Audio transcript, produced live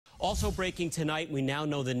Also breaking tonight, we now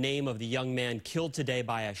know the name of the young man killed today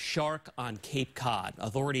by a shark on Cape Cod.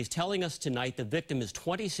 Authorities telling us tonight the victim is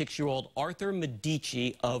 26-year-old Arthur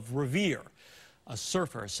Medici of Revere. A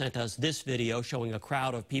surfer sent us this video showing a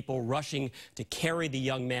crowd of people rushing to carry the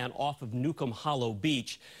young man off of Newcomb Hollow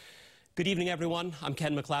Beach. Good evening, everyone. I'm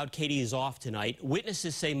Ken McLeod. Katie is off tonight.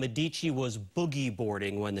 Witnesses say Medici was boogie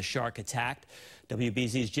boarding when the shark attacked.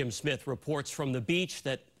 WBZ's Jim Smith reports from the beach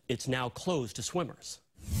that it's now closed to swimmers.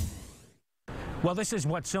 Well, this is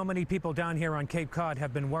what so many people down here on Cape Cod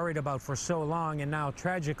have been worried about for so long, and now,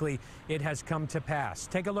 tragically, it has come to pass.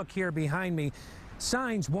 Take a look here behind me.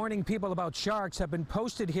 Signs warning people about sharks have been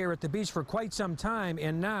posted here at the beach for quite some time,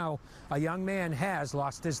 and now a young man has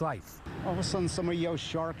lost his life. All of a sudden, somebody yells,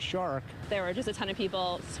 "Shark, shark." There were just a ton of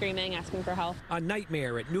people screaming, asking for help. A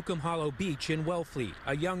nightmare at Newcomb Hollow Beach in Wellfleet.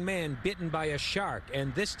 A young man bitten by a shark,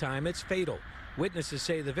 and this time it's fatal. Witnesses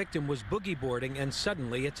say the victim was boogie boarding and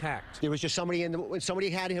suddenly attacked. There was just somebody somebody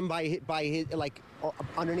had him by his, like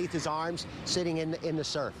underneath his arms, sitting in the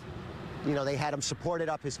surf. You know, they had him supported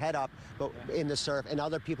up, his head up, but in the surf, and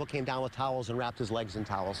other people came down with towels and wrapped his legs in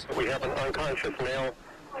towels. We have an unconscious male,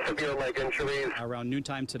 severe leg injuries. Around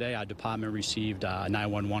noontime today, our department received a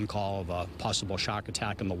 911 call of a possible shark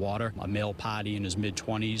attack in the water. A male party in his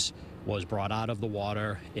mid-20s was brought out of the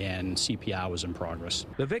water, and CPR was in progress.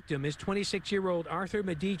 The victim is 26-year-old Arthur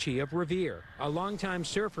Medici of Revere. A longtime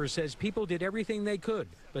surfer says people did everything they could,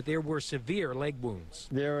 but there were severe leg wounds.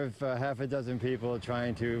 There were half a dozen people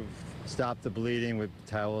trying to stop the bleeding with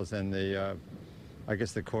towels and I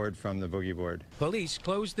guess the cord from the boogie board. Police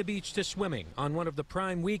closed the beach to swimming on one of the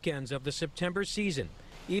prime weekends of the September season.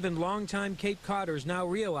 Even longtime Cape Codders now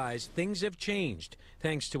realize things have changed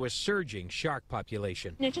thanks to a surging shark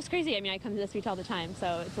population. And it's just crazy. I mean, I come to this beach all the time,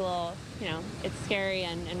 so it's a little, it's scary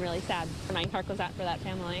and really sad. My heart goes out for that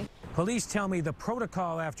family. Police tell me the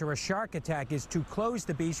protocol after a shark attack is to close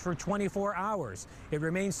the beach for 24 hours. It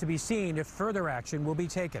remains to be seen if further action will be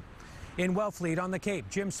taken. In Wellfleet on the Cape,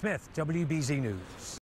 Jim Smith, WBZ News.